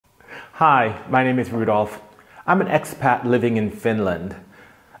Hi, my name is Rudolph. I'm an expat living in Finland.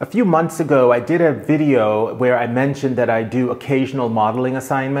 A few months ago, I did a video where I mentioned that I do occasional modeling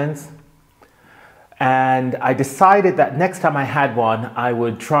assignments. And I decided that next time I had one, I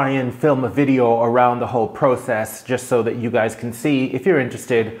would try and film a video around the whole process just so that you guys can see, if you're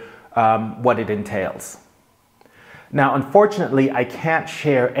interested, what it entails. Now, unfortunately, I can't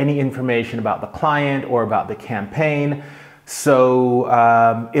share any information about the client or about the campaign, so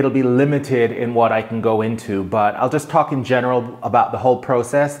it'll be limited in what I can go into, but I'll just talk in general about the whole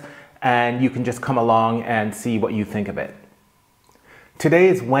process and you can just come along and see what you think of it. Today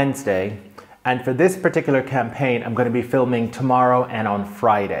is Wednesday, and for this particular campaign, I'm going to be filming tomorrow and on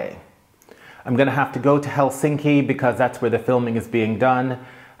Friday. I'm going to have to go to Helsinki because that's where the filming is being done.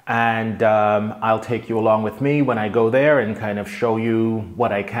 And I'll take you along with me when I go there and kind of show you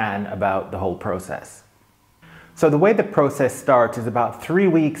what I can about the whole process. So the way the process starts is about 3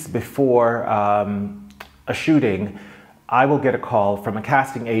 weeks before a shooting, I will get a call from a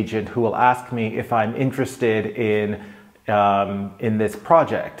casting agent who will ask me if I'm interested in this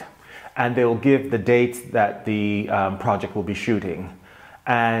project. And they'll give the dates that the project will be shooting.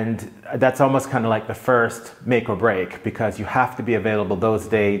 And that's almost kind of like the first make or break, because you have to be available those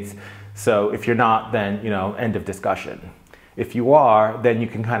dates. So if you're not, then, end of discussion. If you are, then you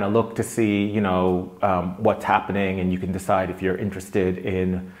can kind of look to see, what's happening, and you can decide if you're interested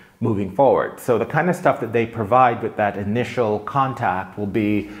in moving forward. So the kind of stuff that they provide with that initial contact will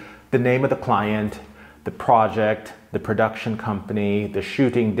be the name of the client, the project, the production company, the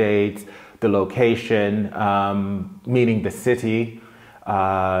shooting dates, the location, meaning the city,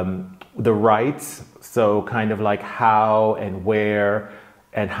 the rights, so kind of like how and where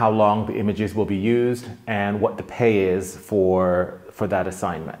and how long the images will be used, and what the pay is for that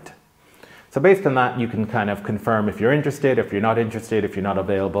assignment. So based on that, you can kind of confirm if you're interested, if you're not interested, if you're not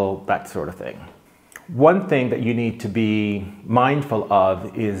available, that sort of thing. One thing that you need to be mindful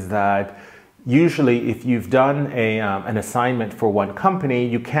of is that usually if you've done an assignment for one company,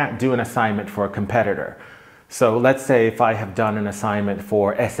 you can't do an assignment for a competitor. So let's say if I have done an assignment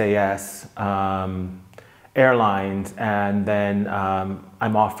for SAS Airlines, and then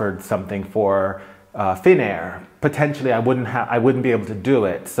I'm offered something for Finnair, potentially I wouldn't be able to do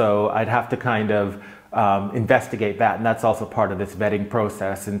it. So I'd have to kind of investigate that, and that's also part of this vetting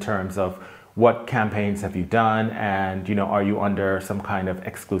process in terms of what campaigns have you done, and are you under some kind of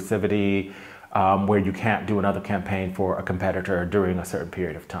exclusivity where you can't do another campaign for a competitor during a certain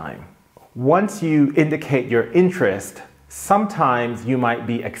period of time. Once you indicate your interest, sometimes you might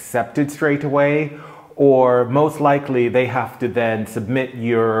be accepted straight away, or most likely they have to then submit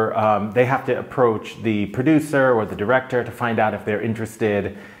they have to approach the producer or the director to find out if they're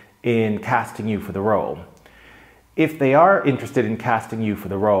interested in casting you for the role. If they are interested in casting you for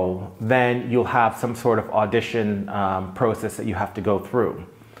the role, then you'll have some sort of audition process that you have to go through.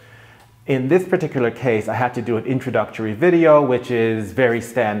 In this particular case, I had to do an introductory video, which is very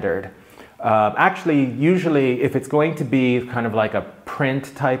standard. Actually, usually if it's going to be kind of like a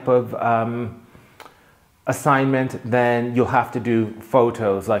print type of assignment, then you'll have to do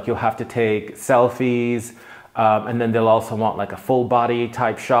photos, like you'll have to take selfies, and then they'll also want like a full body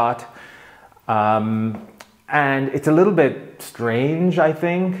type shot. And it's a little bit strange, I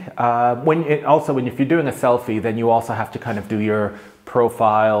think. If you're doing a selfie, then you also have to kind of do your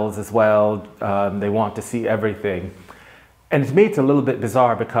profiles as well. They want to see everything. And to me, it's a little bit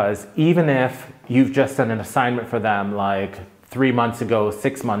bizarre, because even if you've just done an assignment for them like 3 months ago,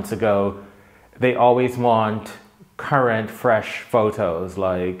 6 months ago, they always want current, fresh photos,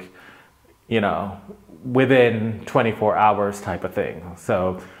 like, within 24 hours type of thing.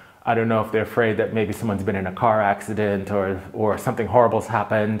 So I don't know if they're afraid that maybe someone's been in a car accident or something horrible's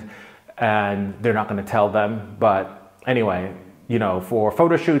happened and they're not going to tell them. But anyway, for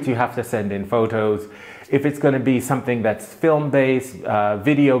photo shoots, you have to send in photos. If it's going to be something that's film-based,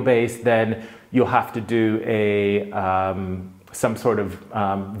 video-based, then you'll have to do some sort of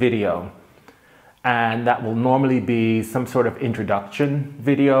video. And that will normally be some sort of introduction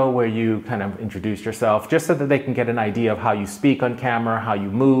video where you kind of introduce yourself, just so that they can get an idea of how you speak on camera, how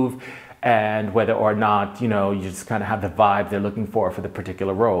you move, and whether or not, you just kind of have the vibe they're looking for the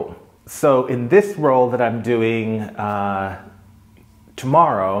particular role. So in this role that I'm doing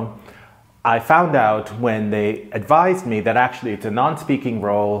tomorrow, I found out when they advised me that actually it's a non-speaking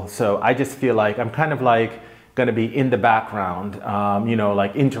role, so I just feel like I'm kind of like going to be in the background,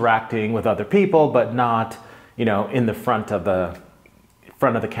 like interacting with other people, but not, in the front of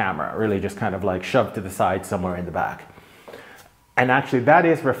the camera, really just kind of like shoved to the side somewhere in the back. And actually that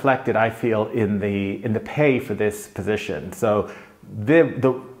is reflected, I feel, in the pay for this position. So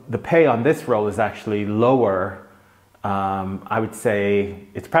the pay on this role is actually lower. I would say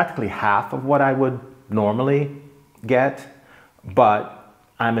it's practically half of what I would normally get, but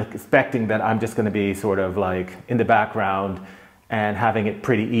I'm expecting that I'm just going to be sort of like in the background and having it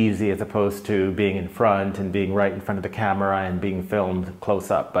pretty easy, as opposed to being in front and being right in front of the camera and being filmed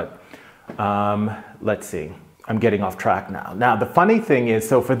close up. But let's see, I'm getting off track now. Now, the funny thing is,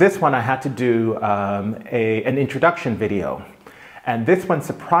 so for this one, I had to do an introduction video. And this one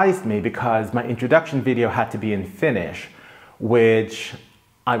surprised me because my introduction video had to be in Finnish, which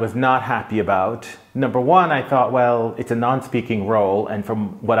I was not happy about. Number one, I thought, well, it's a non-speaking role, and from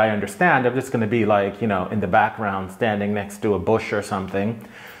what I understand, I'm just going to be like, you know, in the background, standing next to a bush or something.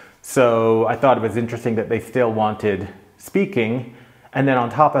 So I thought it was interesting that they still wanted speaking, and then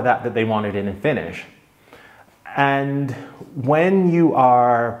on top of that, that they wanted it in Finnish. And when you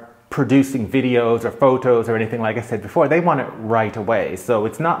are producing videos or photos or anything, like I said before, they want it right away. So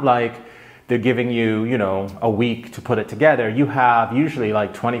it's not like they're giving you, you know, a week to put it together. You have usually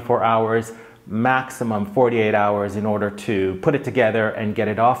like 24 hours, maximum 48 hours in order to put it together and get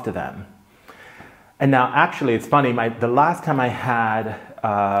it off to them. And now actually it's funny, the last time I had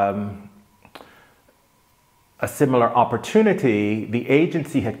a similar opportunity, the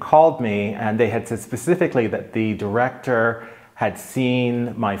agency had called me and they had said specifically that the director had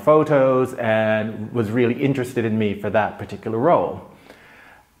seen my photos and was really interested in me for that particular role.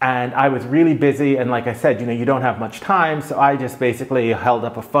 And I was really busy, and like I said, you know, you don't have much time, so I just basically held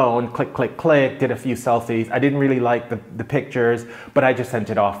up a phone, click, click, click, did a few selfies. I didn't really like the pictures, but I just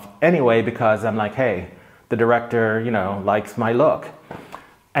sent it off anyway because I'm like, hey, the director, you know, likes my look.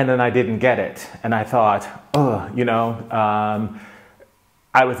 And then I didn't get it. And I thought, oh, you know,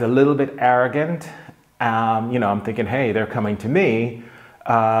 I was a little bit arrogant. You know, I'm thinking, hey, they're coming to me.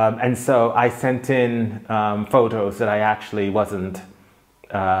 And so I sent in photos that I actually wasn't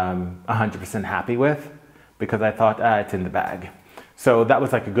 100% happy with, because I thought, it's in the bag. So that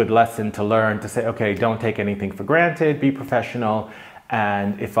was like a good lesson to learn, to say, okay, don't take anything for granted, be professional.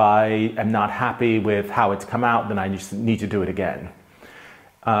 And if I am not happy with how it's come out, then I just need to do it again.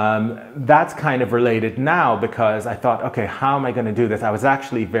 That's kind of related now, because I thought, okay, how am I going to do this? I was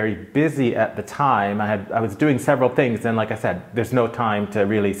actually very busy at the time. I was doing several things, and like I said, there's no time to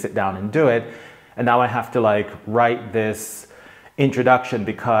really sit down and do it. And now I have to like write this introduction,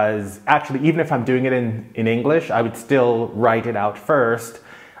 because actually, even if I'm doing it in English, I would still write it out first.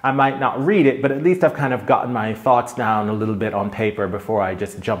 I might not read it, but at least I've kind of gotten my thoughts down a little bit on paper before I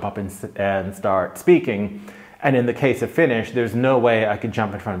just jump up and start speaking. And in the case of Finnish, there's no way I could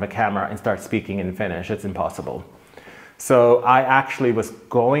jump in front of a camera and start speaking in Finnish. It's impossible. So I actually was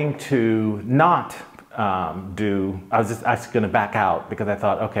going to not I was just going to back out, because I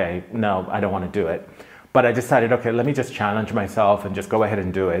thought, okay, no, I don't want to do it. But I decided, okay, let me just challenge myself and just go ahead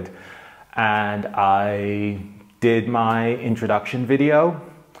and do it. And I did my introduction video.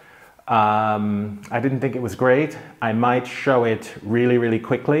 I didn't think it was great. I might show it really, really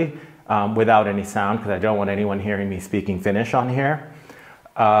quickly without any sound, because I don't want anyone hearing me speaking Finnish on here.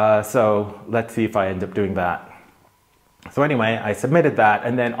 So let's see if I end up doing that. So anyway, I submitted that.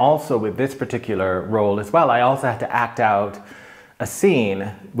 And then also with this particular role as well, I also had to act out a scene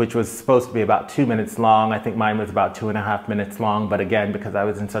which was supposed to be about 2 minutes long. I think mine was about 2.5 minutes long, but again, because I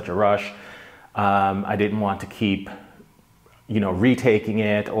was in such a rush, I didn't want to keep, you know, retaking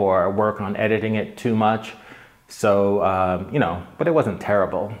it or work on editing it too much. So, you know, but it wasn't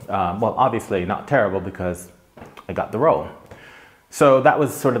terrible. Well, obviously not terrible, because I got the role. So that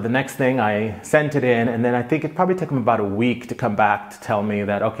was sort of the next thing. I sent it in, and then I think it probably took them about a week to come back to tell me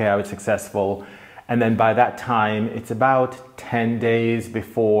that, okay, I was successful. And then by that time, it's about 10 days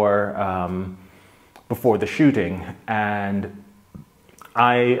before, before the shooting. And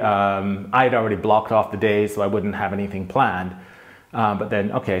I'd already blocked off the days, so I wouldn't have anything planned. But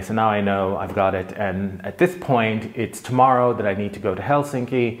then, okay, so now I know I've got it. And at this point, it's tomorrow that I need to go to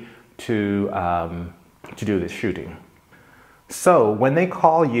Helsinki to do this shooting. So when they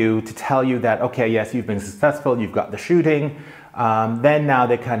call you to tell you that, okay, yes, you've been successful, you've got the shooting, then now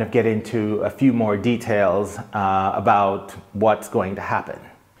they kind of get into a few more details about what's going to happen.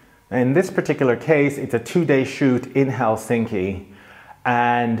 In this particular case, it's a 2-day shoot in Helsinki.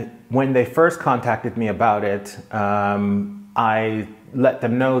 And when they first contacted me about it, I let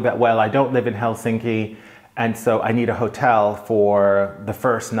them know that, well, I don't live in Helsinki, and so I need a hotel for the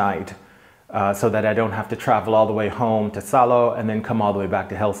first night so that I don't have to travel all the way home to Salo and then come all the way back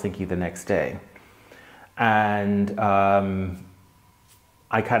to Helsinki the next day. And I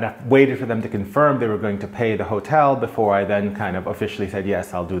kind of waited for them to confirm they were going to pay the hotel before I then kind of officially said,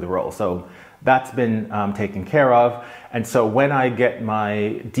 yes, I'll do the role. So That's been taken care of. And so when I get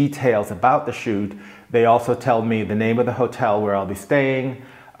my details about the shoot, they also tell me the name of the hotel where I'll be staying.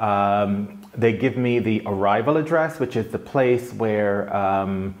 They give me the arrival address, which is the place where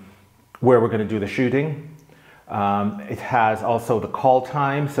we're going to do the shooting. It has also the call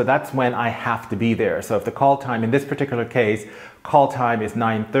time, so that's when I have to be there. So if the call time, in this particular case, call time is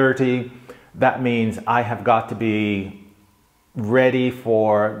 9:30, that means I have got to be ready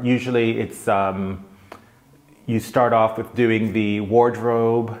for, usually it's, you start off with doing the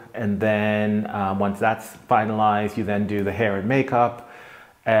wardrobe, and then once that's finalized, you then do the hair and makeup,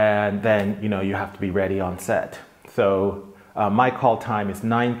 and then, you know, you have to be ready on set. So my call time is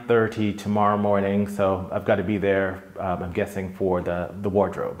 9:30 tomorrow morning, so I've got to be there, I'm guessing, for the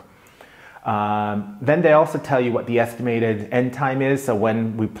wardrobe. Then they also tell you what the estimated end time is, so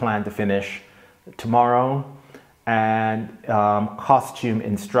when we plan to finish tomorrow, and costume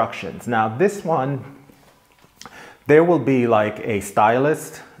instructions. Now this one, there will be like a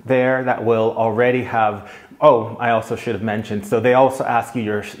stylist there that will already have, oh, I also should have mentioned, so they also ask you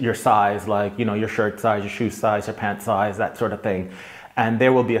your size, like, you know, your shirt size, your shoe size, your pant size, that sort of thing. And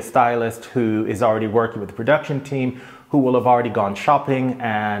there will be a stylist who is already working with the production team who will have already gone shopping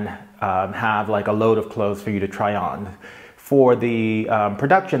and have like a load of clothes for you to try on. For the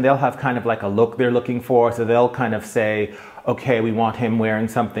production, they'll have kind of like a look they're looking for, so they'll kind of say, okay, we want him wearing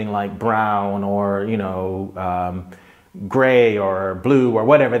something like brown or, you know, gray or blue or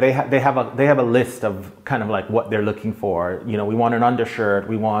whatever. They have a list of kind of like what they're looking for. You know, we want an undershirt,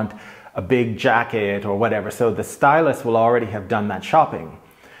 we want a big jacket or whatever. So the stylist will already have done that shopping.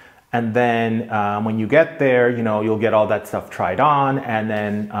 And then when you get there, you know, you'll get all that stuff tried on, and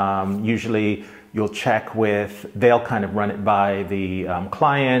then usually you'll check with, they'll kind of run it by the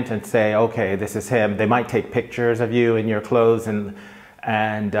client and say, okay, this is him. They might take pictures of you in your clothes and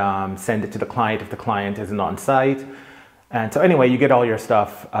send it to the client if the client isn't on site. And so anyway, you get all your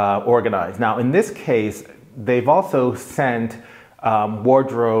stuff organized. Now in this case, they've also sent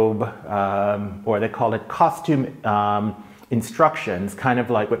wardrobe, or they call it costume instructions, kind of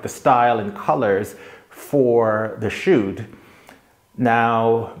like with the style and colors for the shoot.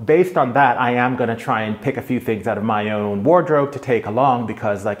 Now, based on that, I am going to try and pick a few things out of my own wardrobe to take along,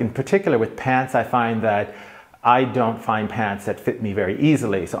 because like in particular with pants, I find that I don't find pants that fit me very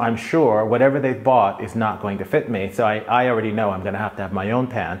easily. So I'm sure whatever they've bought is not going to fit me. So I already know I'm going to have my own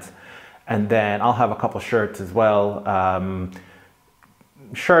pants. And then I'll have a couple shirts as well.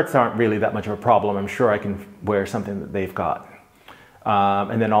 Shirts aren't really that much of a problem. I'm sure I can wear something that they've got.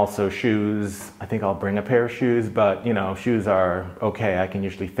 And then also shoes. I think I'll bring a pair of shoes, but you know, shoes are okay. I can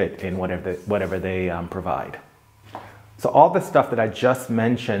usually fit in whatever they provide. So all the stuff that I just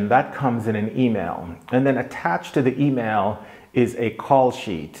mentioned, that comes in an email. And then attached to the email is a call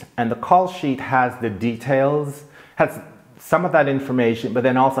sheet. And the call sheet has the details, has some of that information, but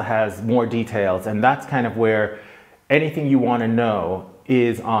then also has more details. And that's kind of where anything you want to know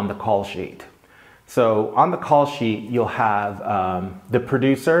is on the call sheet. So on the call sheet, you'll have the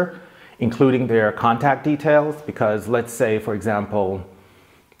producer, including their contact details, because let's say, for example,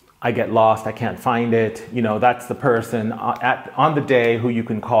 I get lost, I can't find it, you know, that's the person on the day who you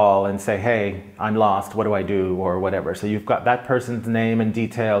can call and say, hey, I'm lost, what do I do, or whatever. So you've got that person's name and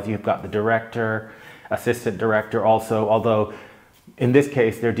details, you've got the director, assistant director also, although in this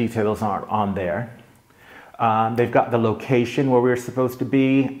case, their details aren't on there. They've got the location where we're supposed to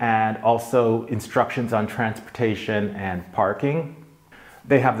be, and also instructions on transportation and parking.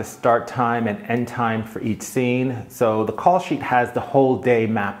 They have the start time and end time for each scene. So the call sheet has the whole day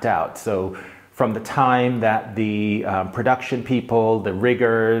mapped out. So from the time that the production people, the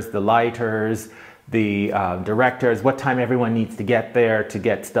riggers, the lighters, the directors, what time everyone needs to get there to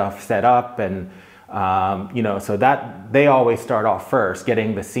get stuff set up, and you know, so that they always start off first,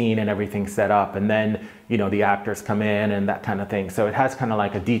 getting the scene and everything set up, and then, you know, the actors come in and that kind of thing. So it has kind of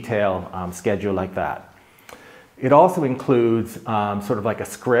like a detail schedule like that. It also includes sort of like a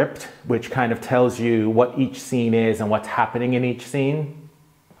script, which kind of tells you what each scene is and what's happening in each scene.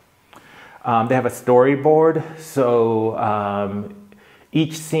 They have a storyboard, so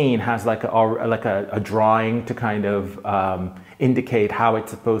each scene has like a drawing to kind of indicate how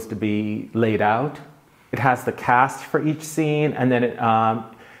it's supposed to be laid out. It has the cast for each scene, and then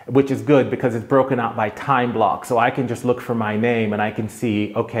which is good because it's broken out by time block. So I can just look for my name and I can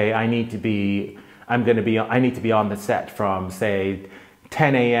see, okay, I need to be on the set from say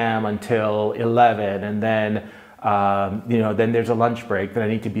 10 a.m. until 11, and then you know, then there's a lunch break, then I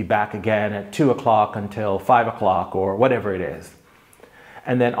need to be back again at 2 o'clock until 5 o'clock or whatever it is.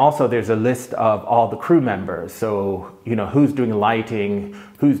 And then also there's a list of all the crew members. So, you know, who's doing lighting,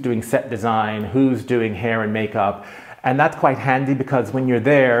 who's doing set design, who's doing hair and makeup. And that's quite handy because when you're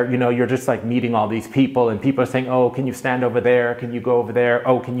there, you know, you're just like meeting all these people and people are saying, oh, can you stand over there? Can you go over there?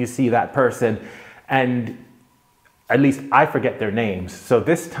 Oh, can you see that person? And at least I forget their names. So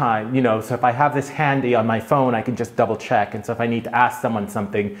this time, you know, so if I have this handy on my phone, I can just double check. And so if I need to ask someone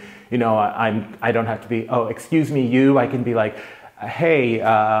something, you know, I don't have to be, oh, excuse me, you. I can be like, hey,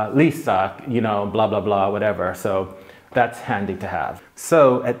 Lisa, you know, blah, blah, blah, whatever. So that's handy to have.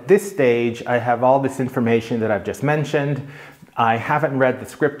 So at this stage, I have all this information that I've just mentioned. I haven't read the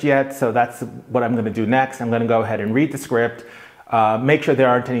script yet, so that's what I'm going to do next. I'm going to go ahead and read the script. Make sure there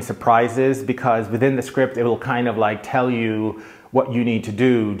aren't any surprises, because within the script, it will kind of like tell you what you need to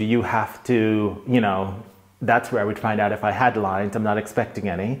do. Do you have to, you know, that's where I would find out if I had lines. I'm not expecting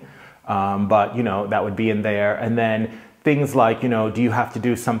any, but you know, that would be in there. And then things like, you know, do you have to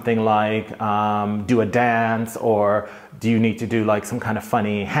do something like do a dance, or do you need to do like some kind of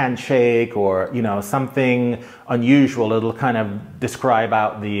funny handshake, or, you know, something unusual? It'll kind of describe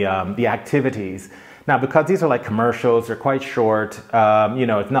out the activities. Now, because these are like commercials, they're quite short, you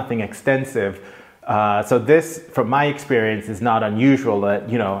know, it's nothing extensive. So this, from my experience, is not unusual that,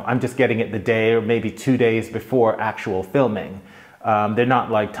 you know, I'm just getting it the day or maybe 2 days before actual filming. They're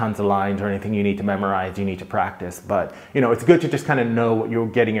not like tons of lines or anything you need to memorize, you need to practice, but, you know, it's good to just kind of know what you're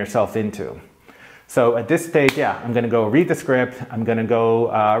getting yourself into. So at this stage, yeah, I'm going to go read the script. I'm going to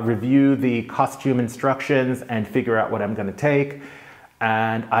go review the costume instructions and figure out what I'm going to take.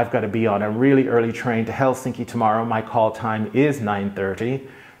 And I've got to be on a really early train to Helsinki tomorrow. My call time is 9:30.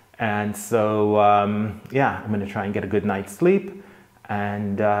 And so, yeah, I'm going to try and get a good night's sleep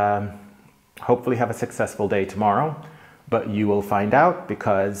and hopefully have a successful day tomorrow. But you will find out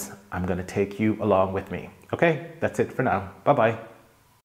because I'm going to take you along with me. Okay, that's it for now. Bye-bye.